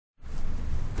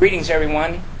Greetings,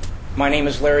 everyone. My name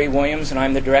is Larry Williams, and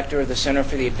I'm the director of the Center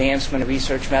for the Advancement of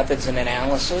Research Methods and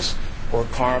Analysis, or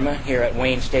CARMA, here at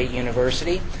Wayne State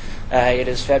University. It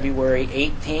is February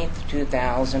 18th,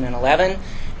 2011,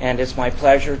 and it's my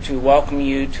pleasure to welcome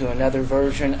you to another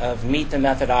version of Meet the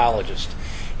Methodologist.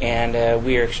 And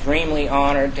we are extremely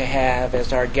honored to have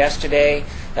as our guest today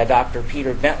Dr.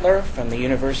 Peter Bentler from the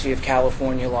University of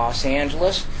California, Los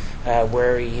Angeles,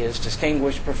 where he is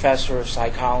Distinguished Professor of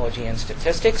Psychology and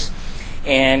Statistics.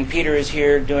 And Peter is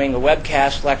here doing a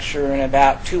webcast lecture in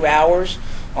about 2 hours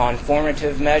on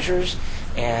formative measures.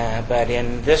 But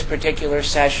in this particular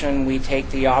session, we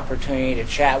take the opportunity to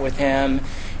chat with him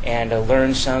and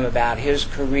learn some about his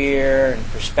career and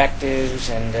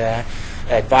perspectives and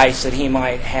advice that he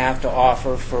might have to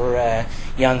offer for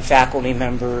young faculty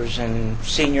members and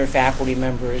senior faculty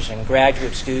members and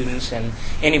graduate students and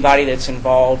anybody that's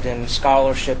involved in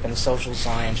scholarship and social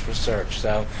science research.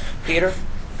 So, Peter,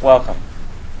 welcome.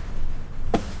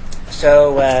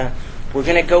 So we're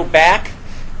going to go back,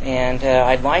 and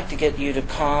I'd like to get you to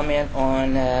comment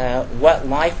on what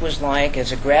life was like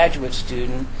as a graduate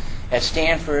student at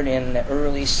Stanford in the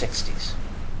early 60s.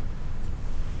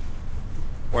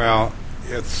 Well,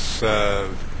 it's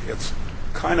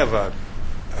kind of a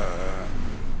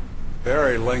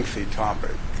very lengthy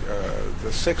topic. The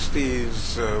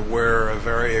 60s were a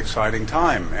very exciting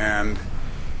time, and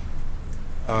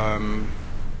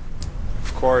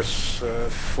of course,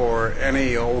 for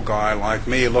any old guy like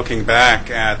me, looking back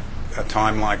at a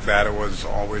time like that, it was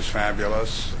always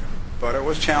fabulous, but it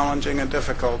was challenging and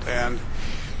difficult. And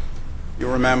you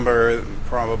remember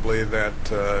probably that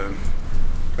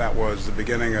that was the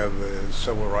beginning of the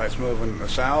civil rights movement in the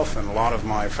South, and a lot of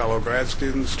my fellow grad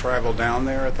students traveled down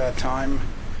there at that time.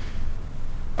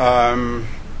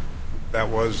 That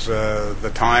was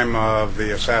the time of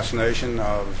the assassination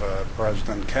of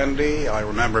President Kennedy. I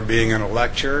remember being in a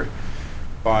lecture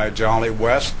by Jolly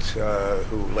West,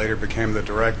 who later became the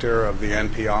director of the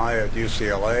NPI at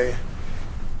UCLA,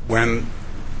 when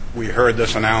we heard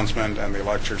this announcement and the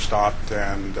lecture stopped.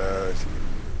 And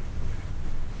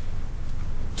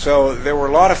so there were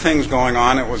a lot of things going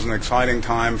on. It was an exciting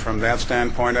time from that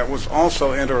standpoint. It was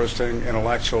also interesting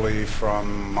intellectually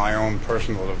from my own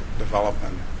personal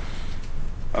development.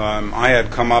 I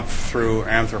had come up through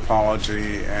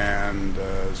anthropology and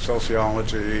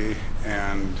sociology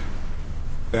and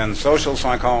then social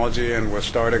psychology and was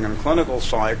starting in clinical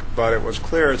psych, but it was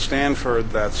clear at Stanford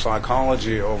that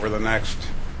psychology over the next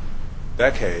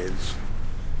decades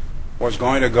was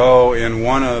going to go in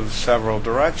one of several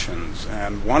directions,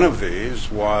 and one of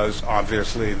these was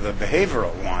obviously the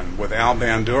behavioral one, with Al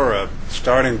Bandura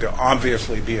starting to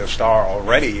obviously be a star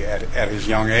already at his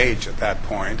young age at that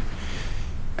point.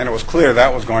 And it was clear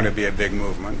that was going to be a big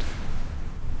movement.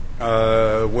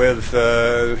 With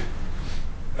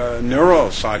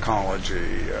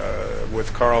neuropsychology,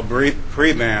 with Carl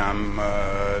Prebam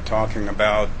talking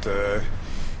about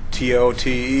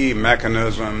TOTE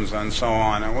mechanisms and so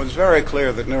on, it was very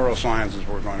clear that neurosciences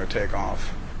were going to take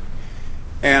off.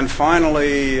 And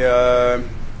finally,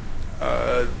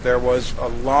 there was a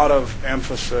lot of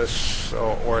emphasis,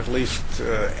 or at least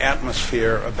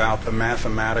atmosphere, about the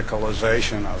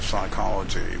mathematicalization of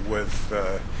psychology, with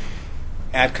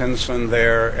Atkinson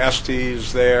there,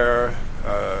 Estes there,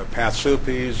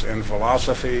 Patsupis in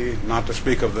philosophy, not to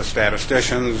speak of the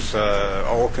statisticians,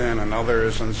 Olkin and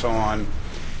others, and so on.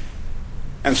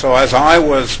 And so as I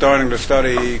was starting to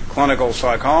study clinical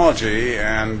psychology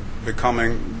and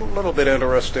becoming a little bit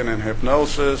interested in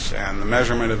hypnosis and the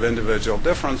measurement of individual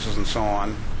differences and so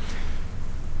on,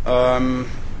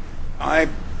 I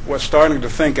was starting to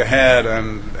think ahead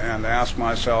and ask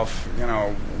myself,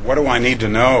 what do I need to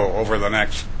know over the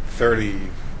next 30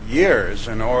 years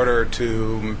in order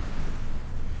to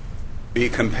be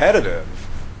competitive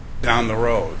down the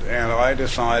road? And I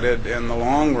decided in the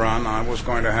long run I was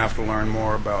going to have to learn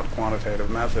more about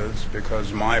quantitative methods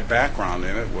because my background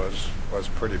in it was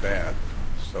pretty bad.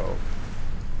 So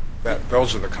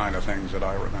those are the kind of things that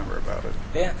I remember about it.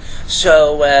 Yeah.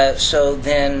 So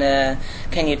then,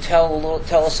 can you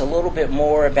tell us a little bit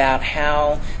more about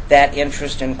how that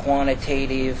interest in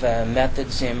quantitative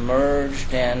methods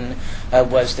emerged, and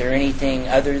was there anything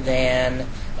other than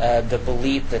the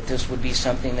belief that this would be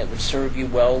something that would serve you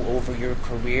well over your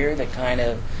career that kind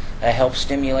of helped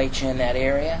stimulate you in that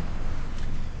area?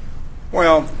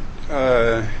 Well,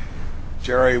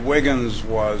 Jerry Wiggins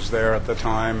was there at the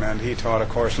time, and he taught a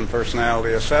course in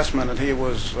personality assessment, and he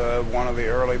was one of the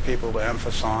early people to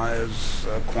emphasize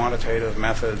quantitative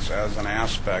methods as an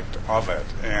aspect of it.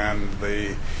 And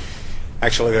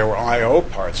actually there were I.O.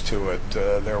 parts to it.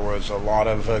 There was a lot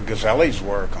of Gazelli's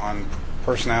work on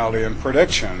personality and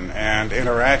prediction and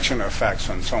interaction effects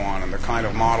and so on, and the kind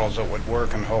of models that would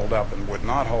work and hold up and would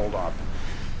not hold up.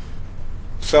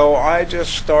 So I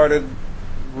just started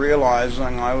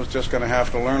realizing I was just going to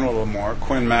have to learn a little more.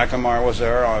 Quinn McNamara was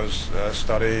there. I was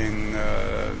studying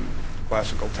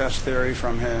classical test theory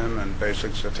from him and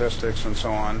basic statistics and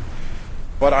so on.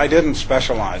 But I didn't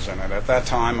specialize in it. At that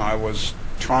time, I was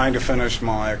trying to finish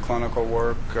my clinical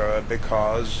work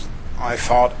because I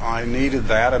thought I needed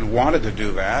that and wanted to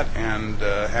do that and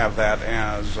have that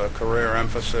as a career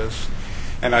emphasis.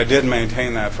 And I did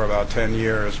maintain that for about 10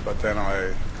 years, but then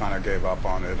I kind of gave up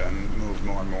on it and moved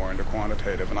more and more into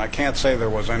quantitative. And I can't say there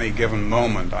was any given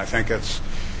moment. I think it's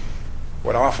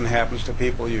what often happens to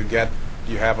people. You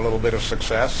have a little bit of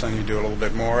success, and you do a little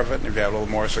bit more of it, and if you have a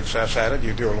little more success at it,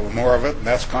 you do a little more of it, and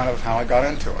that's kind of how I got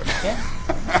into it. Yeah.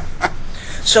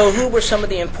 So who were some of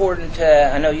the important,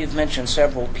 I know you've mentioned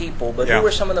several people, but who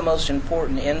were some of the most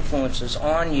important influences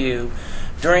on you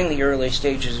during the early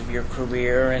stages of your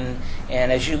career, and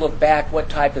as you look back, what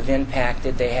type of impact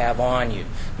did they have on you?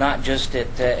 Not just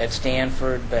at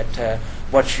Stanford, but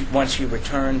once you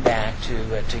returned back to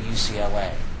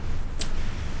UCLA.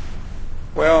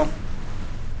 Well,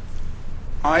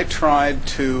 I tried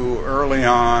to early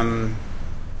on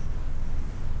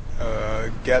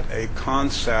get a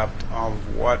concept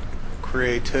of what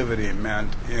creativity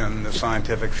meant in the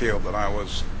scientific field that I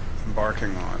was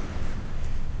embarking on,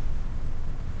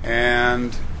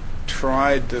 and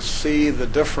tried to see the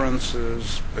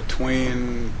differences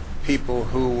between people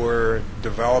who were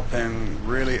developing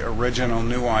really original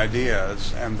new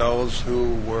ideas and those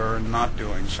who were not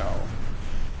doing so.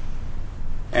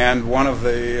 And one of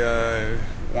the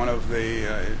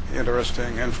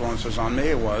interesting influences on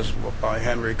me was by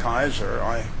Henry Kaiser.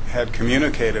 I had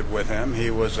communicated with him.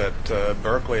 He was at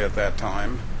Berkeley at that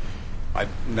time. I'd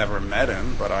never met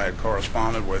him, but I had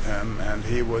corresponded with him, and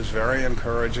he was very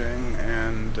encouraging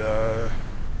and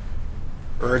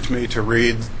urged me to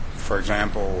read, for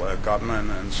example, Gutman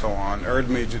and so on, urged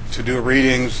me to do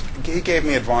readings. He gave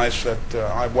me advice that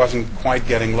I wasn't quite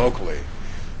getting locally.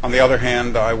 On the other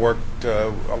hand, I worked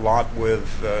a lot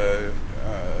with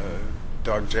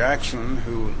Doug Jackson,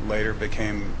 who later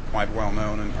became quite well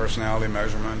known in personality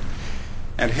measurement,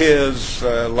 and his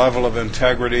level of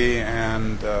integrity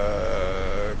and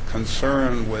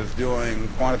concern with doing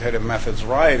quantitative methods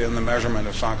right in the measurement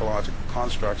of psychological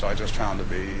constructs I just found to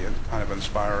be kind of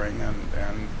inspiring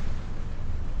and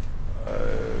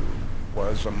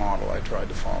was a model I tried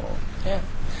to follow.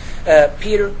 Yeah.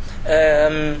 Peter,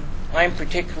 I'm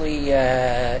particularly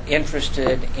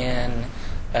interested in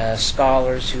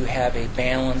scholars who have a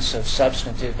balance of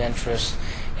substantive interest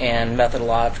and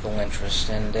methodological interest,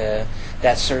 and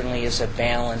that certainly is a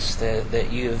balance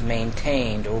that you have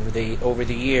maintained over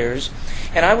the years.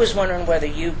 And I was wondering whether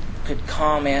you could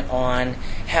comment on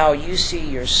how you see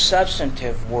your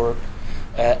substantive work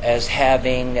as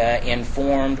having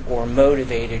informed or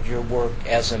motivated your work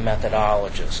as a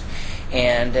methodologist.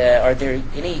 And are there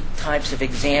any types of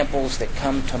examples that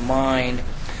come to mind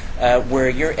where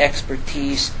your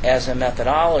expertise as a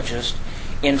methodologist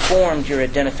informed your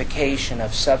identification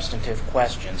of substantive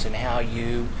questions and how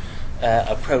you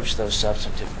approach those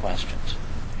substantive questions?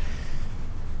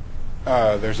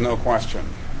 There's no question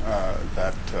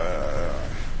that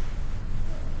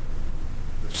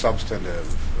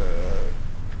substantive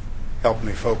helped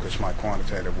me focus my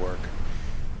quantitative work.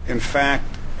 In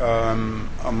fact,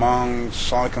 among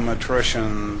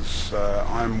psychometricians,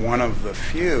 I'm one of the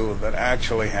few that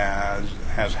actually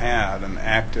has had an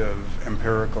active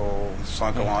empirical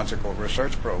psychological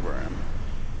research program.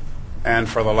 And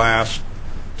for the last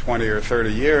 20 or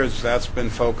 30 years, that's been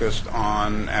focused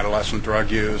on adolescent drug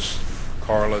use,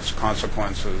 correlates,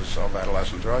 consequences of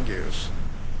adolescent drug use.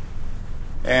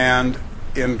 And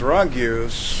in drug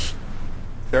use,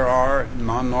 there are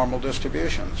non-normal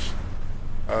distributions.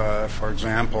 For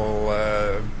example,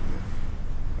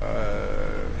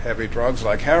 heavy drugs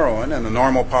like heroin in the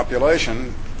normal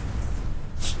population,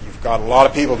 you've got a lot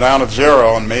of people down at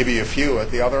zero and maybe a few at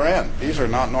the other end. These are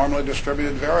not normally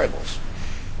distributed variables.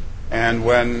 And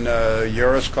when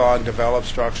Euroscog developed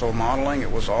structural modeling,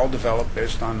 it was all developed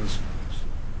based on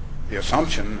the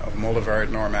assumption of multivariate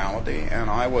normality, and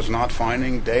I was not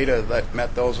finding data that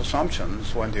met those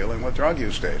assumptions when dealing with drug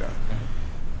use data.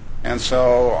 And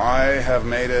so I have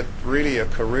made it really a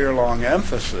career-long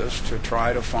emphasis to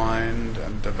try to find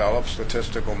and develop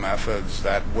statistical methods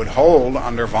that would hold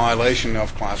under violation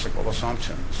of classical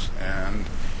assumptions, and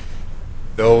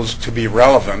those to be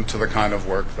relevant to the kind of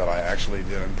work that I actually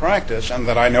did in practice and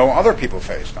that I know other people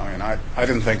faced. I mean, I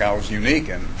didn't think I was unique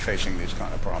in facing these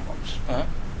kind of problems. Uh-huh.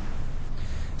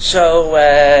 So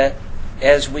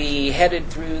as we headed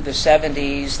through the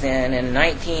 70s, then in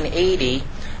 1980,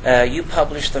 you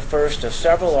published the first of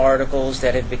several articles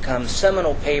that have become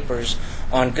seminal papers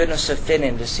on goodness of fit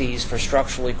indices for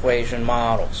structural equation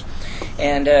models.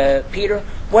 And Peter,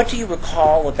 what do you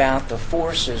recall about the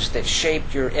forces that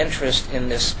shaped your interest in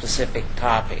this specific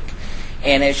topic?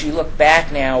 And as you look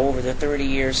back now over the 30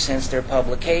 years since their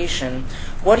publication,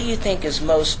 what do you think is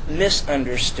most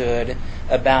misunderstood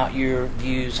about your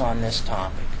views on this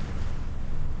topic?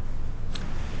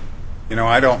 You know,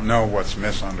 I don't know what's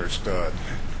misunderstood.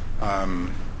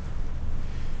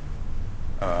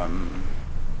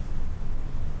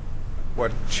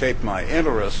 What shaped my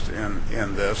interest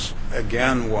in this,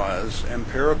 again, was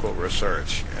empirical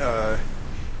research.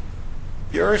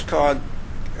 Bjørkstad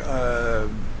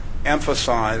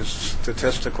emphasized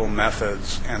statistical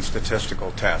methods and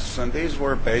statistical tests, and these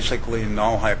were basically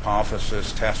null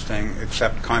hypothesis testing,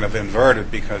 except kind of inverted,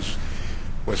 because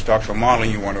with structural modeling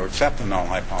you want to accept the null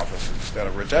hypothesis instead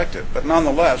of reject it. But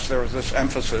nonetheless, there was this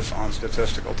emphasis on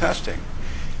statistical testing.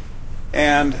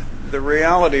 And the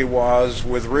reality was,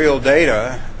 with real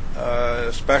data,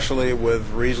 especially with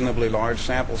reasonably large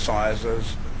sample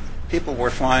sizes, people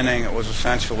were finding it was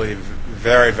essentially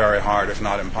very, very hard, if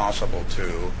not impossible,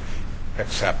 to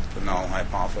accept the null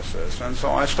hypothesis. And so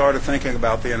I started thinking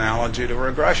about the analogy to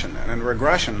regression. And in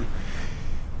regression,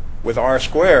 with R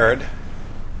squared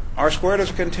is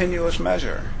a continuous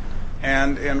measure.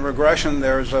 And in regression,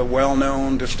 there's a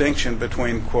well-known distinction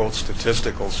between, quote,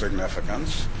 statistical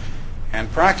significance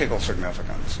and practical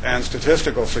significance. And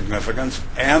statistical significance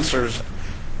answers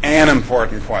an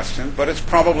important question, but it's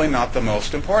probably not the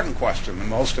most important question. The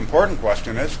most important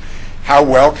question is, how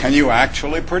well can you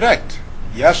actually predict?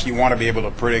 Yes, you want to be able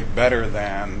to predict better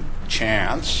than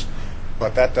chance,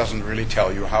 but that doesn't really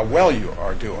tell you how well you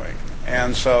are doing.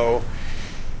 And so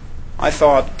I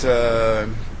thought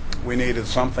we needed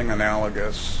something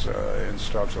analogous in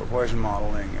structural equation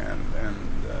modeling, and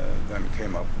then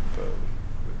came up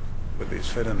with these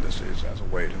fit indices as a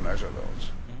way to measure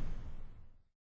those.